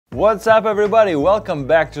What's up everybody, welcome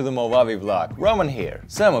back to the Movavi vlog. Roman here.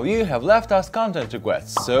 Some of you have left us content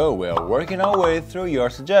requests, so we're working our way through your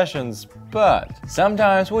suggestions, but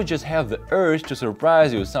sometimes we just have the urge to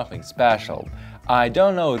surprise you with something special. I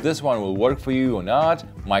don't know if this one will work for you or not.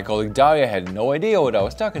 My colleague Daria had no idea what I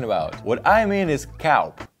was talking about. What I mean is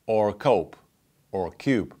COUB, or COUB, or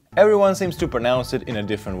COUB. Everyone seems to pronounce it in a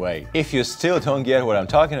different way. If you still don't get what I'm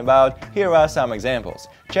talking about, here are some examples.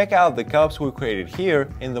 Check out the Coubs we created here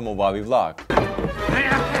in the Movavi vlog.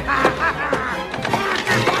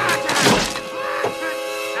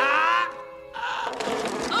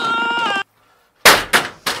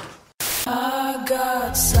 I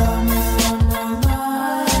got summer on my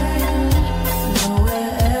mind,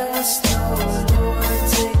 nowhere else, no Lord,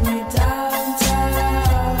 take me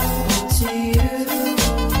downtown to you.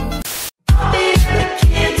 I'll be the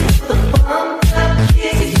kids with the bump up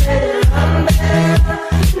kids, you better run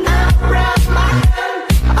better. Now grab my gun,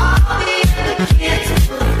 I'll be the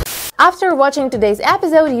kids. After watching today's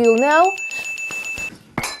episode, you'll know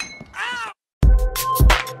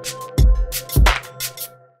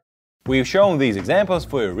We've shown these examples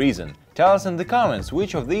for a reason. Tell us in the comments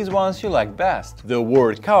which of these ones you like best. The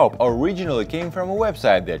word COUB originally came from a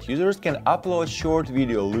website that users can upload short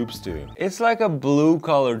video loops to. It's like a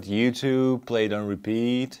blue-colored YouTube played on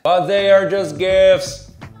repeat. But they are just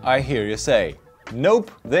GIFs, I hear you say.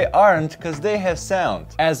 Nope, they aren't, cause they have sound.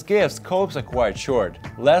 As GIFs, COUBs are quite short,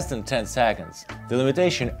 less than 10 seconds. The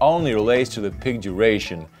limitation only relates to the peak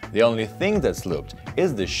duration. The only thing that's looped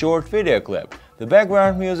is the short video clip. The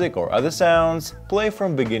background music or other sounds play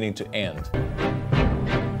from beginning to end.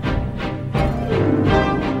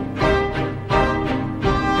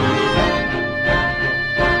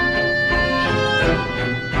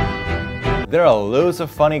 There are loads of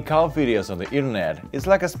funny COUB videos on the internet. It's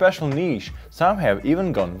like a special niche. Some have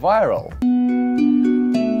even gone viral.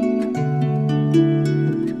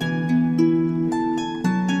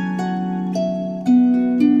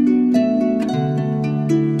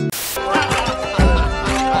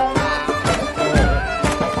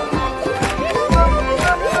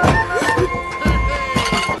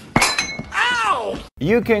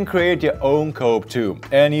 You can create your own COUB too,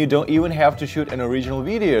 and you don't even have to shoot an original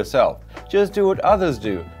video yourself. Just do what others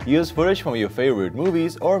do, use footage from your favorite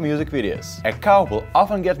movies or music videos. A COUB will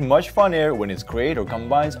often get much funnier when its creator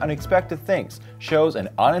combines unexpected things, shows an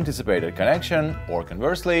unanticipated connection, or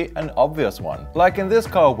conversely, an obvious one. Like in this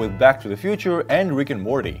COUB with Back to the Future and Rick and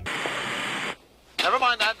Morty. Never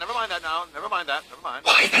mind that now, never mind that.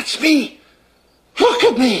 Why, that's me! Look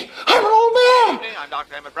at me! I'm an old man! I'm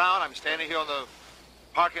Dr. Emmett Brown, I'm standing here on the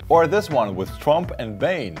parking. Or this one with Trump and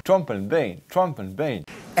Bane. Trump and Bane, Trump and Bane.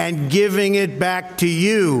 And giving it back to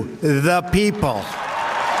you, the people.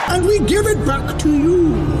 And we give it back to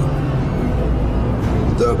you,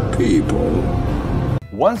 the people.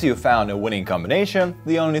 Once you've found a winning combination,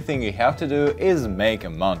 the only thing you have to do is make a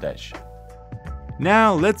montage.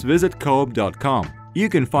 Now let's visit COUB.com. You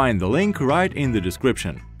can find the link right in the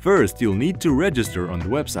description. First, you'll need to register on the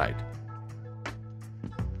website.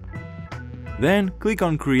 Then click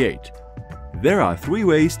on Create. There are 3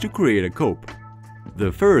 ways to create a COUB.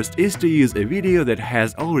 The first is to use a video that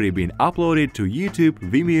has already been uploaded to YouTube,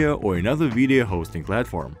 Vimeo or another video hosting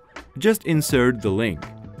platform. Just insert the link.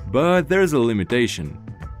 But there's a limitation.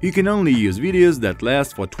 You can only use videos that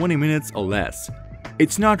last for 20 minutes or less.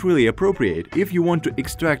 It's not really appropriate if you want to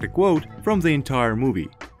extract a quote from the entire movie.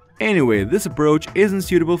 Anyway, this approach isn't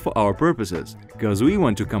suitable for our purposes, because we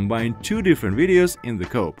want to combine 2 different videos in the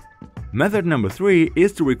COUB. Method number 3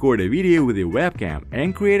 is to record a video with your webcam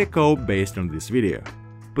and create a COUB based on this video.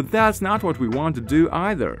 But that's not what we want to do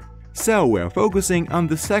either. So we're focusing on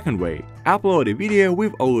the second way, upload a video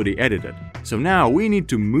we've already edited. So now we need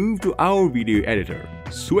to move to our video editor.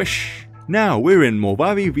 Swish! Now we're in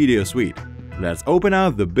Movavi Video Suite. Let's open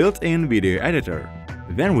out the built-in video editor.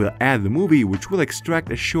 Then we'll add the movie which we'll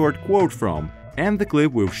extract a short quote from and the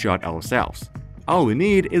clip we've shot ourselves. All we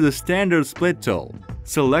need is a standard split tool.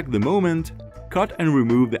 Select the moment, cut and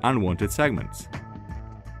remove the unwanted segments.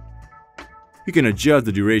 You can adjust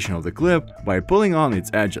the duration of the clip by pulling on its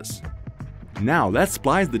edges. Now let's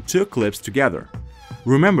splice the 2 clips together.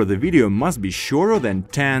 Remember, the video must be shorter than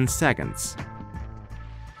 10 seconds.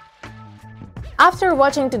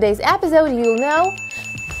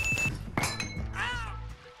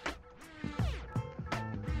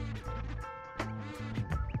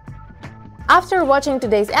 after watching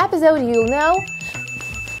today's episode, you'll know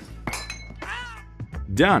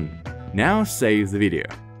Done! Now save the video.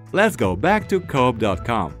 Let's go back to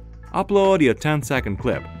COUB.com. Upload your 10-second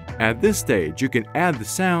clip. At this stage, you can add the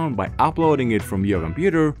sound by uploading it from your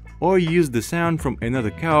computer or use the sound from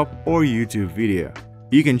another COUB or YouTube video.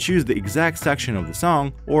 You can choose the exact section of the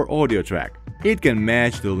song or audio track. It can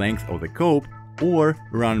match the length of the COUB or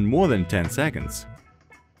run more than 10 seconds.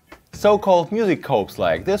 So-called music COUBs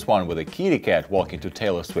like this one with a kitty cat walking to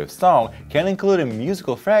Taylor Swift's song can include a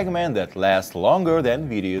musical fragment that lasts longer than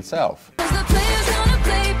video itself.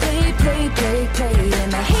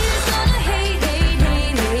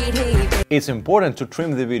 It's important to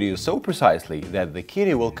trim the video so precisely that the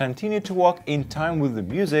kitty will continue to walk in time with the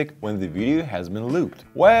music when the video has been looped.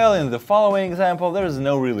 While in the following example, there is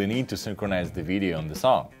no really need to synchronize the video on the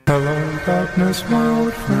song. Hello, darkness, my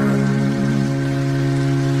old friend.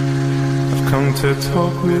 I've come to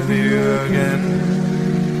talk with you again.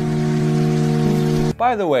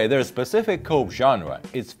 By the way, there's a specific COUB genre.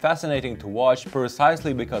 It's fascinating to watch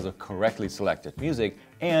precisely because of correctly selected music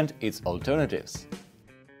and its alternatives.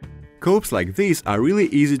 COUBs like these are really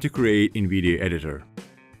easy to create in Video Editor.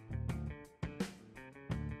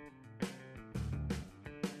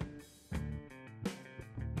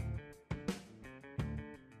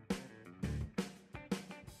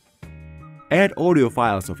 Add audio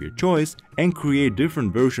files of your choice and create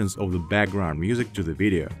different versions of the background music to the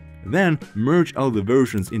video. Then merge all the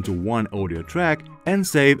versions into one audio track and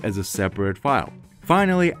save as a separate file.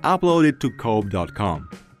 Finally, upload it to COUB.com.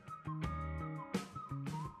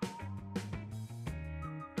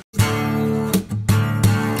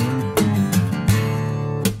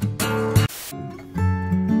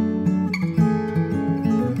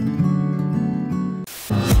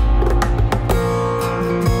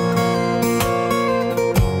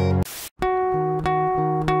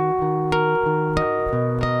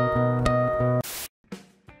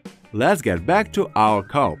 Let's get back to our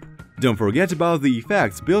COUB. Don't forget about the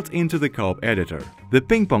effects built into the COUB editor. The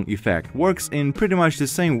ping pong effect works in pretty much the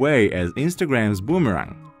same way as Instagram's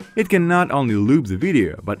boomerang. It can not only loop the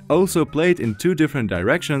video, but also play it in two different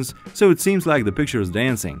directions, so it seems like the picture is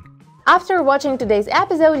dancing. After watching today's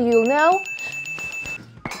episode, you'll know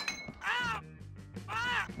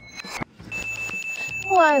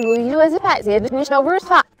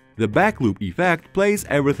the back loop effect plays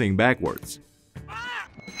everything backwards.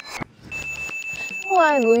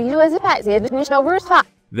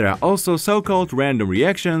 There are also so-called random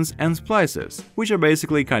reactions and splices, which are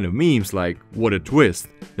basically kind of memes like "what a twist"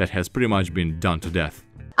 that has pretty much been done to death.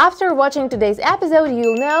 After watching today's episode,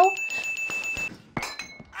 you'll know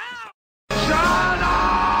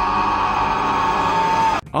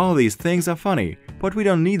all these things are funny, but we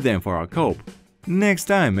don't need them for our COUB. Next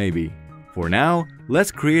time, maybe. For now,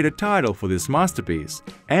 let's create a title for this masterpiece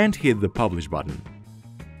and hit the publish button.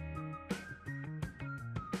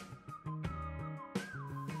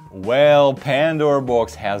 Well, Pandora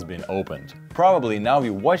box has been opened. Probably now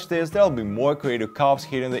you watch this, there'll be more creative COUBs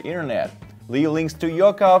hitting the internet. Leave links to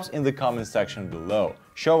your COUBs in the comment section below.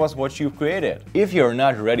 Show us what you've created. If you're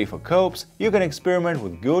not ready for COUBs, you can experiment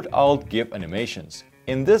with good old GIF animations.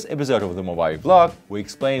 In this episode of the Movavi vlog, we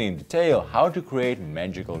explain in detail how to create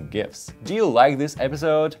magical GIFs. Do you like this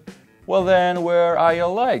episode? Well then, where are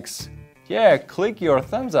your likes? Yeah, click your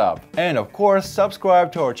thumbs up. And of course,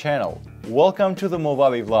 subscribe to our channel. Welcome to the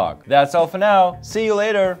Movavi vlog. That's all for now. See you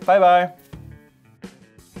later. Bye bye.